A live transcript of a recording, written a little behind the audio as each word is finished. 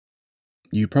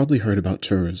You probably heard about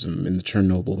tourism in the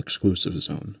Chernobyl exclusive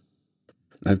zone.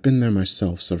 I've been there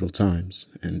myself several times,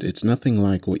 and it's nothing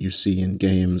like what you see in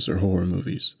games or horror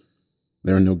movies.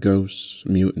 There are no ghosts,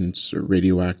 mutants, or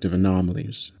radioactive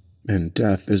anomalies, and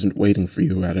death isn't waiting for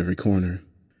you at every corner.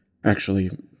 Actually,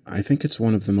 I think it's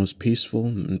one of the most peaceful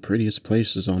and prettiest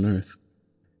places on Earth.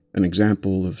 An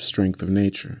example of strength of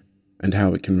nature, and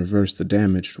how it can reverse the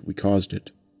damage we caused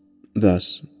it.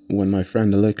 Thus, when my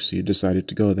friend Alexei decided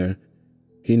to go there,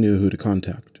 he knew who to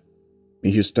contact.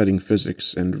 He is studying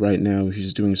physics, and right now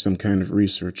he's doing some kind of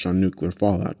research on nuclear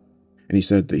fallout, and he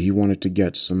said that he wanted to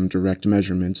get some direct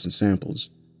measurements and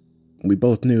samples. We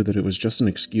both knew that it was just an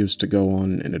excuse to go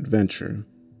on an adventure.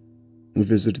 We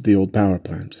visited the old power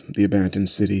plant, the abandoned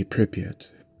city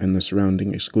Pripyat, and the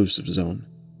surrounding exclusive zone.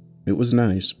 It was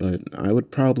nice, but I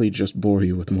would probably just bore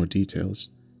you with more details.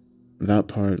 That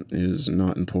part is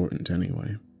not important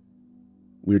anyway.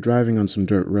 We were driving on some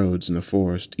dirt roads in a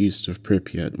forest east of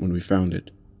Pripyat when we found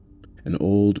it. An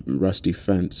old, rusty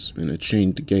fence and a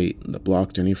chained gate that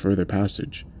blocked any further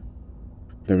passage.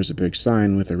 There was a big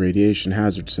sign with a radiation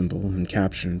hazard symbol and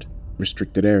captioned,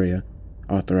 "Restricted area,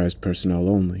 authorized personnel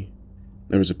only."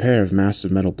 There was a pair of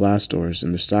massive metal blast doors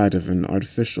in the side of an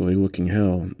artificially looking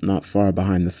hill not far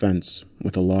behind the fence,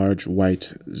 with a large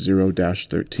white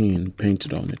 0-13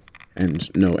 painted on it, and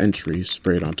 "No entry"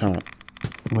 sprayed on top.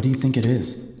 What do you think it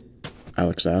is?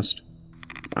 Alex asked.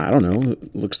 I don't know,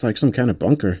 it looks like some kind of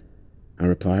bunker, I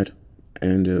replied,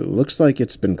 and it looks like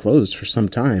it's been closed for some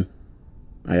time.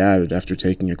 I added after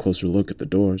taking a closer look at the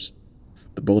doors.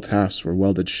 Both halves were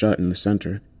welded shut in the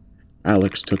center.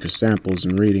 Alex took his samples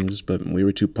and readings, but we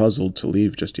were too puzzled to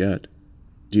leave just yet.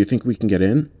 Do you think we can get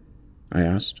in? I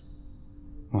asked.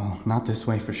 Well, not this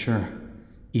way for sure.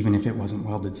 Even if it wasn't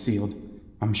welded sealed,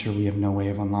 I'm sure we have no way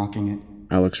of unlocking it.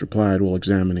 Alex replied while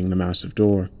examining the massive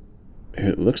door.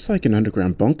 It looks like an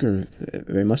underground bunker.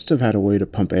 They must have had a way to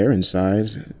pump air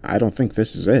inside. I don't think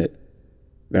this is it.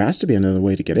 There has to be another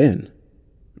way to get in,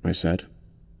 I said.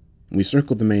 We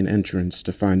circled the main entrance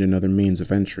to find another means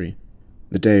of entry.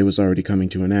 The day was already coming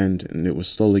to an end, and it was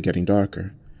slowly getting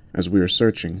darker. As we were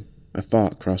searching, a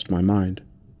thought crossed my mind.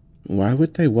 Why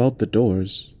would they weld the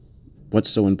doors? What's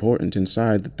so important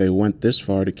inside that they went this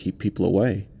far to keep people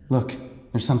away? Look,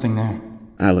 there's something there.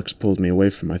 Alex pulled me away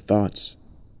from my thoughts.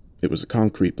 It was a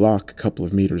concrete block a couple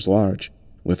of meters large,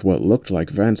 with what looked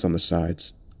like vents on the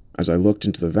sides. As I looked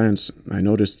into the vents, I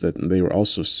noticed that they were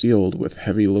also sealed with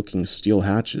heavy-looking steel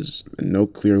hatches and no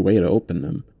clear way to open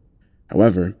them.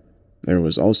 However, there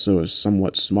was also a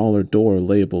somewhat smaller door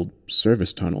labeled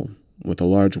Service Tunnel, with a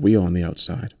large wheel on the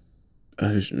outside.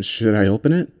 Should I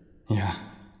open it? Yeah,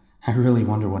 I really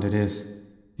wonder what it is.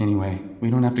 Anyway, we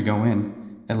don't have to go in.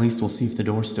 At least we'll see if the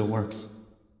door still works.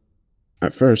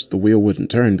 At first, the wheel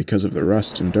wouldn't turn because of the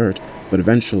rust and dirt, but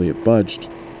eventually it budged,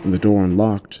 and the door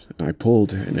unlocked. I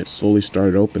pulled, and it slowly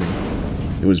started opening.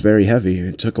 It was very heavy, and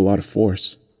it took a lot of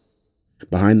force.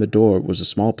 Behind the door was a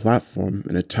small platform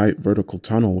and a tight vertical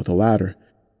tunnel with a ladder.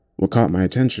 What caught my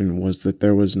attention was that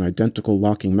there was an identical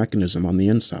locking mechanism on the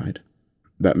inside.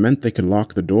 That meant they could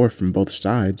lock the door from both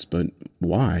sides, but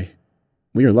why?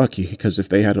 We were lucky, because if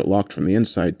they had it locked from the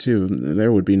inside too,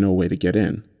 there would be no way to get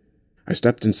in. I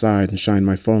stepped inside and shined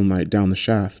my phone light down the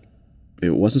shaft.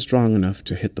 It wasn't strong enough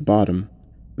to hit the bottom.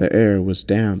 The air was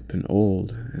damp and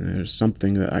old, and there was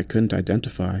something that I couldn't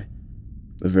identify.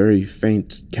 A very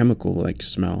faint, chemical-like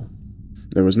smell.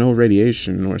 There was no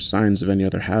radiation or signs of any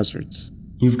other hazards.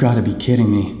 You've got to be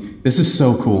kidding me. This is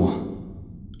so cool.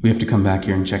 We have to come back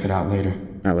here and check it out later,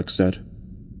 Alex said.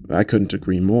 I couldn't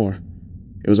agree more.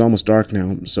 It was almost dark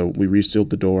now, so we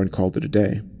resealed the door and called it a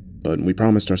day, but we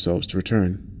promised ourselves to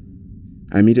return.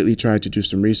 I immediately tried to do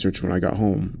some research when I got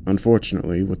home,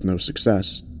 unfortunately with no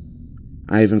success.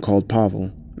 I even called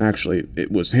Pavel. Actually,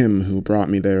 it was him who brought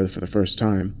me there for the first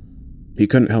time. He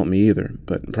couldn't help me either,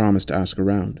 but promised to ask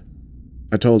around.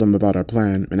 I told him about our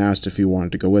plan and asked if he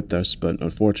wanted to go with us, but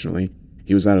unfortunately,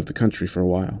 he was out of the country for a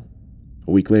while.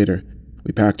 A week later,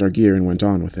 we packed our gear and went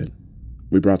on with it.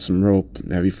 We brought some rope,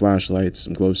 heavy flashlights,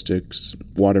 some glow sticks,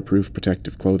 waterproof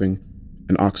protective clothing,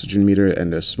 an oxygen meter,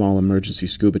 and a small emergency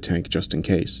scuba tank just in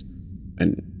case.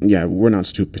 And yeah, we're not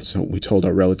stupid, so we told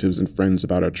our relatives and friends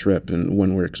about our trip and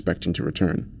when we're expecting to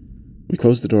return. We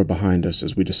closed the door behind us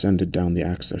as we descended down the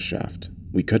access shaft.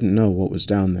 We couldn't know what was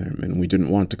down there, and we didn't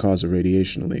want to cause a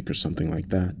radiation leak or something like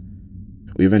that.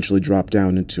 We eventually dropped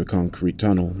down into a concrete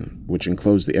tunnel, which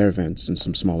enclosed the air vents and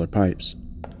some smaller pipes.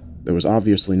 There was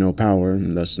obviously no power,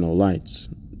 and thus no lights.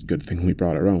 Good thing we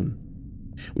brought our own.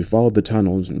 We followed the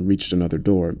tunnels and reached another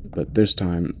door, but this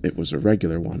time it was a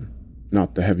regular one,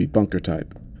 not the heavy bunker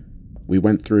type. We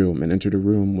went through and entered a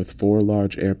room with 4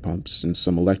 large air pumps and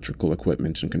some electrical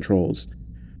equipment and controls.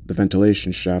 The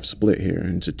ventilation shaft split here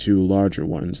into 2 larger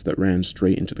ones that ran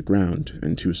straight into the ground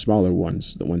and 2 smaller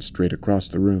ones that went straight across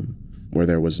the room, where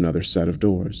there was another set of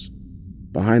doors.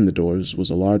 Behind the doors was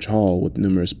a large hall with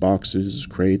numerous boxes,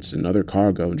 crates, and other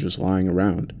cargo just lying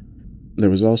around. There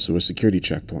was also a security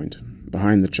checkpoint.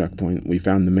 Behind the checkpoint, we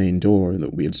found the main door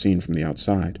that we had seen from the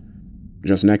outside.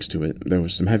 Just next to it, there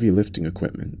was some heavy lifting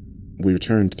equipment. We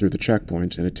returned through the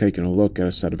checkpoint and had taken a look at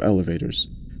a set of elevators.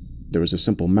 There was a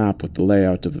simple map with the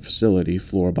layout of the facility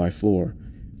floor by floor.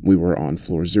 We were on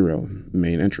floor 0,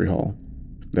 main entry hall.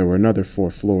 There were another 4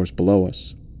 floors below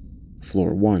us.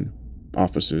 Floor 1,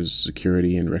 offices,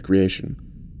 security, and recreation.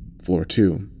 Floor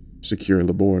 2, secure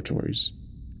laboratories.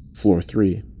 Floor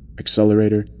 3,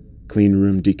 accelerator, clean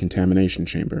room decontamination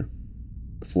chamber.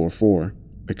 Floor 4,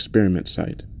 experiment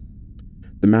site.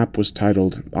 The map was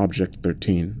titled Object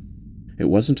 13. It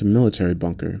wasn't a military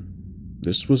bunker.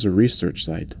 This was a research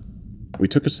site. We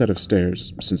took a set of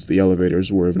stairs, since the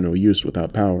elevators were of no use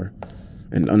without power.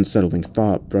 An unsettling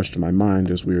thought brushed my mind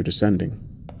as we were descending.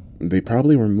 They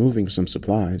probably were moving some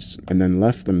supplies, and then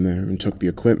left them there and took the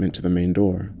equipment to the main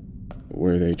door.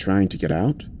 Were they trying to get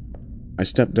out? I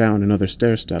stepped down another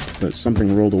stair step, but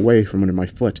something rolled away from under my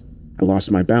foot. I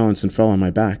lost my balance and fell on my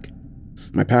back.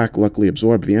 My pack luckily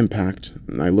absorbed the impact,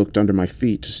 and I looked under my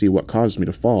feet to see what caused me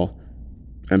to fall.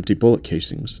 Empty bullet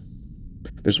casings.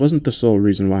 This wasn't the sole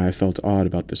reason why I felt odd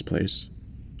about this place.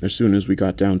 As soon as we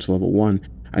got down to level 1,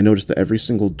 I noticed that every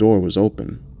single door was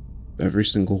open. Every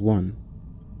single one.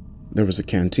 There was a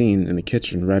canteen and a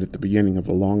kitchen right at the beginning of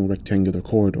a long rectangular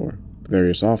corridor,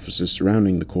 various offices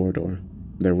surrounding the corridor.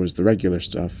 There was the regular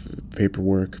stuff,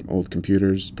 paperwork, old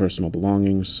computers, personal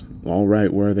belongings, all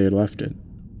right where they had left it.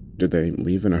 Did they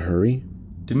leave in a hurry?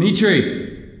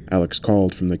 Dimitri! Alex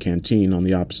called from the canteen on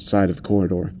the opposite side of the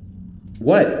corridor.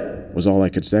 What? Was all I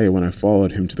could say when I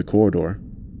followed him to the corridor.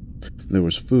 There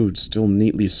was food still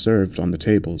neatly served on the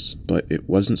tables, but it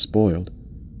wasn't spoiled.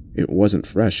 It wasn't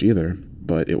fresh either,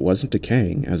 but it wasn't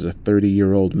decaying as a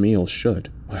 30-year-old meal should.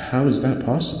 How is that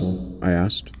possible? I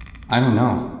asked. I don't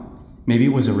know. Maybe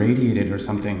it was irradiated or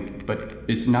something, but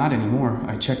it's not anymore.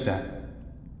 I checked that.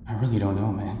 I really don't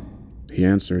know, man. He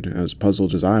answered, as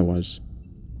puzzled as I was.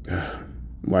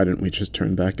 Why didn't we just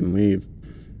turn back and leave?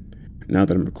 Now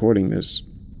that I'm recording this,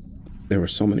 there were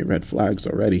so many red flags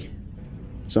already.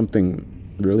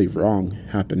 Something really wrong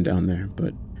happened down there,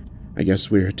 but I guess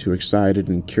we were too excited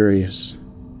and curious.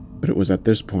 But it was at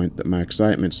this point that my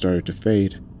excitement started to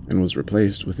fade and was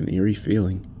replaced with an eerie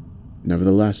feeling.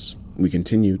 Nevertheless, we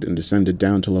continued and descended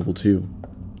down to level 2.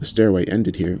 The stairway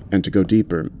ended here, and to go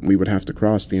deeper, we would have to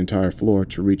cross the entire floor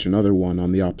to reach another one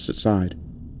on the opposite side.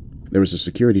 There was a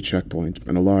security checkpoint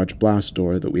and a large blast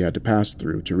door that we had to pass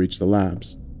through to reach the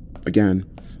labs. Again,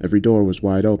 every door was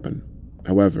wide open.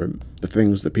 However, the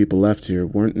things that people left here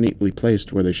weren't neatly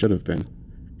placed where they should have been.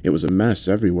 It was a mess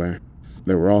everywhere.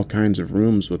 There were all kinds of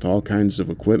rooms with all kinds of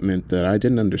equipment that I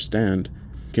didn't understand.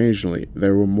 Occasionally,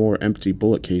 there were more empty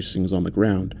bullet casings on the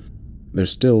ground. There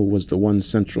still was the one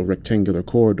central rectangular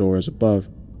corridor as above,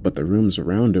 but the rooms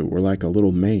around it were like a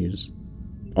little maze.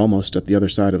 Almost at the other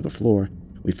side of the floor,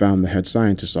 we found the head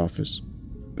scientist's office.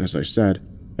 As I said,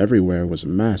 everywhere was a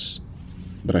mess.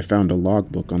 But I found a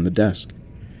logbook on the desk.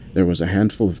 There was a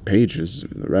handful of pages,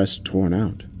 the rest torn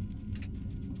out.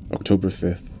 October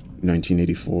 5th,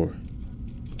 1984.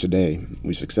 Today,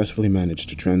 we successfully managed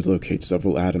to translocate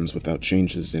several atoms without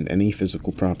changes in any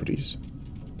physical properties.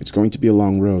 It's going to be a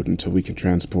long road until we can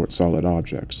transport solid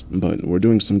objects, but we're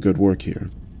doing some good work here.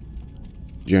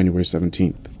 January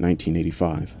 17th,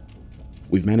 1985.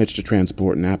 We've managed to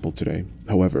transport an apple today.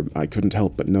 However, I couldn't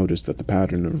help but notice that the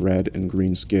pattern of red and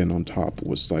green skin on top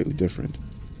was slightly different.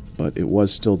 But it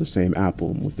was still the same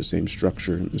apple with the same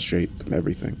structure, the shape, and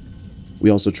everything. We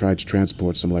also tried to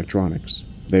transport some electronics.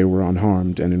 They were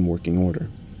unharmed and in working order.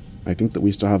 I think that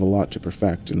we still have a lot to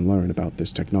perfect and learn about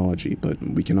this technology, but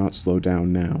we cannot slow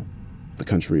down now. The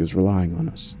country is relying on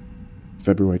us.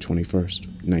 February 21st,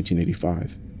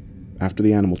 1985. After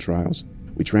the animal trials,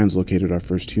 we translocated our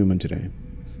first human today.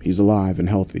 He's alive and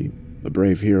healthy, a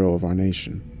brave hero of our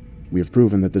nation. We have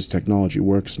proven that this technology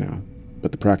works now,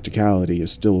 but the practicality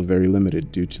is still very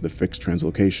limited due to the fixed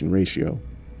translocation ratio.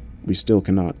 We still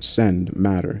cannot send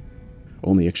matter,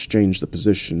 only exchange the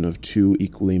position of 2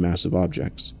 equally massive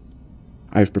objects.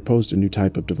 I have proposed a new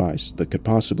type of device that could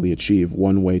possibly achieve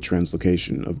one-way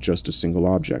translocation of just a single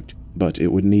object, but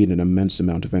it would need an immense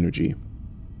amount of energy.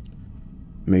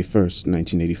 May 1st,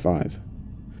 1985.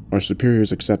 Our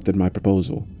superiors accepted my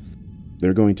proposal.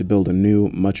 They're going to build a new,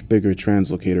 much bigger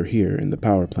translocator here in the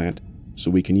power plant,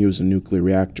 so we can use a nuclear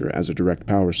reactor as a direct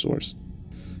power source.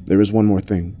 There is one more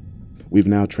thing. We've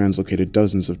now translocated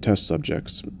dozens of test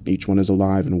subjects. Each one is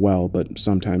alive and well, but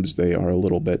sometimes they are a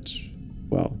little bit,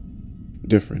 well,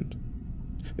 different.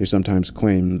 They sometimes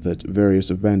claim that various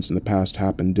events in the past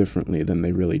happened differently than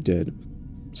they really did.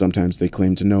 Sometimes they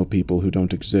claim to know people who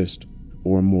don't exist,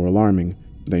 or more alarming,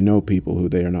 they know people who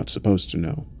they are not supposed to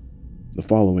know. The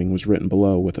following was written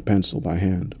below with a pencil by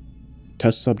hand.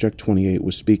 Test Subject 28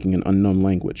 was speaking an unknown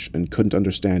language and couldn't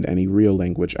understand any real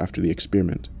language after the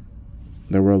experiment.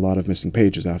 There were a lot of missing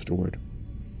pages afterward.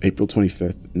 April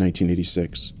 25th,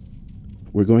 1986.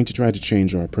 We're going to try to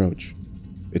change our approach.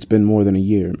 It's been more than a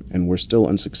year, and we're still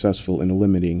unsuccessful in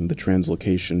eliminating the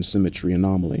translocation symmetry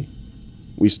anomaly.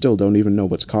 We still don't even know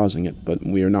what's causing it, but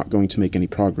we are not going to make any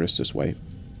progress this way.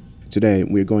 Today,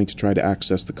 we are going to try to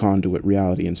access the conduit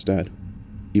reality instead.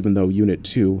 Even though Unit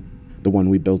 2, the one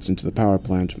we built into the power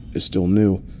plant, is still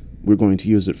new, we're going to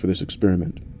use it for this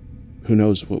experiment. Who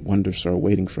knows what wonders are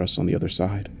waiting for us on the other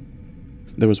side.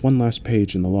 There was one last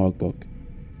page in the logbook.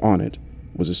 On it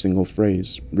was a single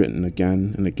phrase, written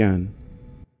again and again.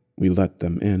 We let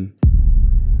them in.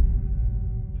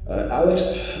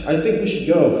 Alex, I think we should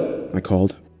go, I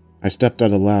called. I stepped out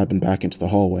of the lab and back into the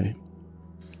hallway.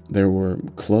 There were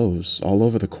clothes all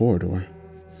over the corridor.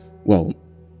 Well,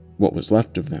 what was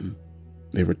left of them.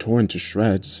 They were torn to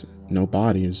shreds. No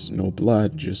bodies, no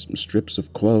blood, just strips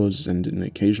of clothes and an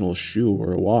occasional shoe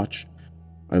or a watch.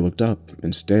 I looked up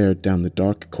and stared down the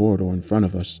dark corridor in front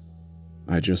of us.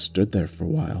 I just stood there for a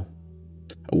while.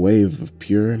 A wave of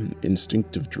pure,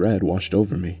 instinctive dread washed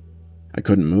over me. I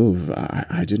couldn't move.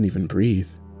 I didn't even breathe.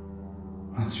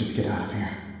 Let's just get out of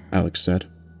here, Alex said.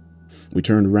 We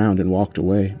turned around and walked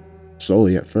away.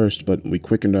 Slowly at first, but we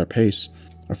quickened our pace.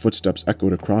 Our footsteps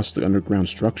echoed across the underground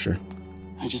structure.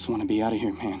 I just want to be out of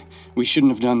here, man. We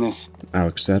shouldn't have done this,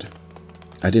 Alex said.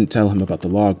 I didn't tell him about the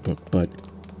logbook, but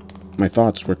my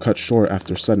thoughts were cut short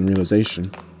after sudden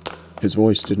realization. His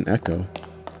voice didn't echo.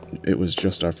 It was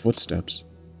just our footsteps.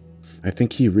 I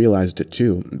think he realized it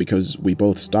too, because we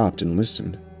both stopped and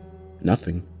listened.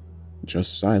 Nothing.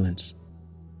 Just silence.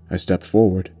 I stepped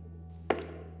forward.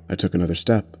 I took another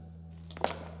step.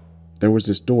 There was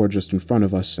this door just in front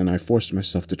of us, and I forced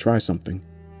myself to try something.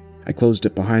 I closed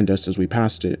it behind us as we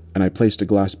passed it, and I placed a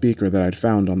glass beaker that I'd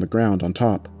found on the ground on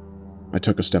top. I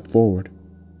took a step forward.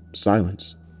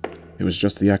 Silence. It was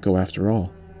just the echo after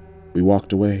all. We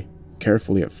walked away,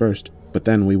 carefully at first, but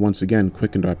then we once again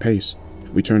quickened our pace.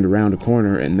 We turned around a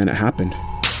corner, and then it happened.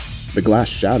 The glass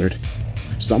shattered.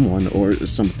 Someone, or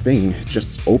something,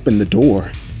 just opened the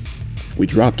door. We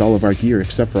dropped all of our gear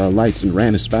except for our lights and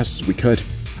ran as fast as we could.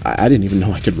 I didn't even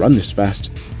know I could run this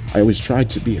fast. I always tried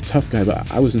to be a tough guy,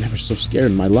 but I was never so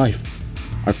scared in my life.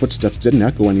 Our footsteps didn't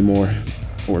echo anymore.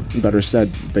 Or better said,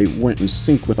 they weren't in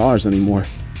sync with ours anymore.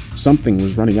 Something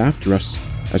was running after us.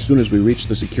 As soon as we reached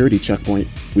the security checkpoint,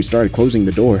 we started closing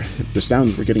the door. The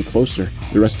sounds were getting closer.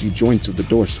 The rusty joints of the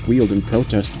door squealed in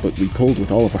protest, but we pulled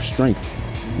with all of our strength.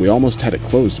 We almost had it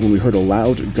closed when we heard a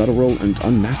loud, guttural, and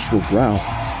unnatural growl.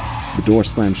 The door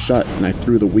slammed shut, and I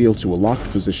threw the wheel to a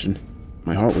locked position.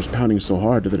 My heart was pounding so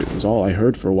hard that it was all I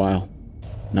heard for a while.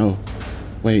 No,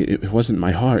 wait, it wasn't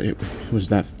my heart, it was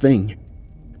that thing,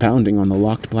 pounding on the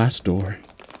locked blast door.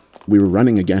 We were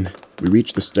running again. We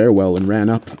reached the stairwell and ran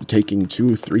up, taking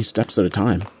 2-3 steps at a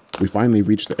time. We finally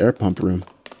reached the air pump room.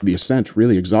 The ascent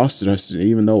really exhausted us, and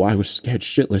even though I was scared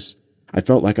shitless, I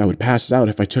felt like I would pass out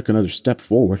if I took another step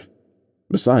forward.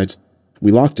 Besides,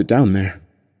 we locked it down there.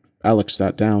 Alex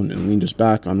sat down and leaned his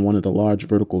back on one of the large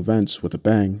vertical vents with a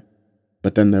bang.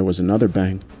 But then there was another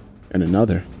bang, and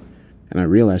another, and I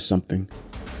realized something.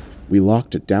 We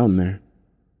locked it down there,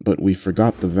 but we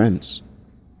forgot the vents.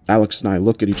 Alex and I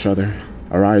looked at each other,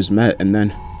 our eyes met, and then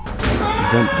the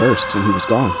vent burst and he was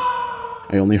gone.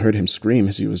 I only heard him scream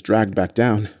as he was dragged back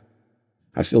down.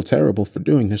 I feel terrible for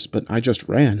doing this, but I just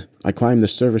ran. I climbed the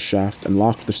service shaft and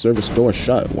locked the service door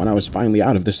shut when I was finally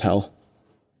out of this hell.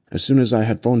 As soon as I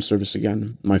had phone service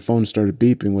again, my phone started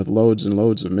beeping with loads and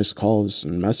loads of missed calls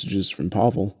and messages from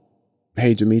Pavel.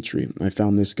 Hey Dmitri, I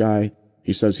found this guy.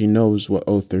 He says he knows what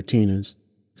O13 is.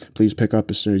 Please pick up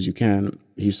as soon as you can.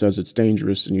 He says it's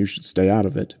dangerous and you should stay out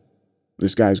of it.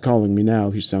 This guy's calling me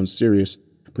now. He sounds serious.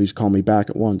 Please call me back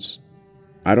at once.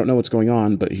 I don't know what's going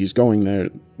on, but he's going there.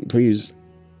 Please.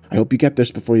 I hope you get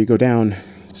this before you go down.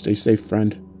 Stay safe,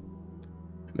 friend.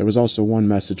 There was also one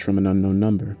message from an unknown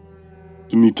number.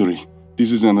 Dmitri,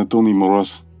 this is Anatoly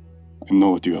Moroz. I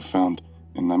know what you have found,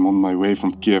 and I'm on my way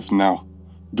from Kiev now.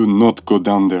 Do not go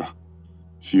down there.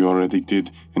 If you already did,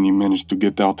 and you managed to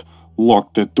get out,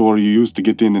 lock that door you used to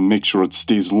get in and make sure it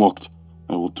stays locked.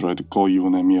 I will try to call you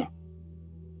when I'm here.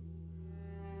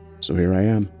 So here I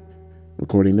am,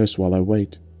 recording this while I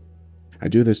wait. I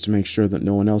do this to make sure that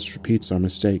no one else repeats our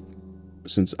mistake,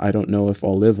 since I don't know if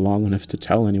I'll live long enough to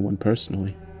tell anyone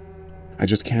personally. I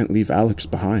just can't leave Alex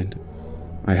behind.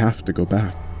 I have to go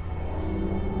back.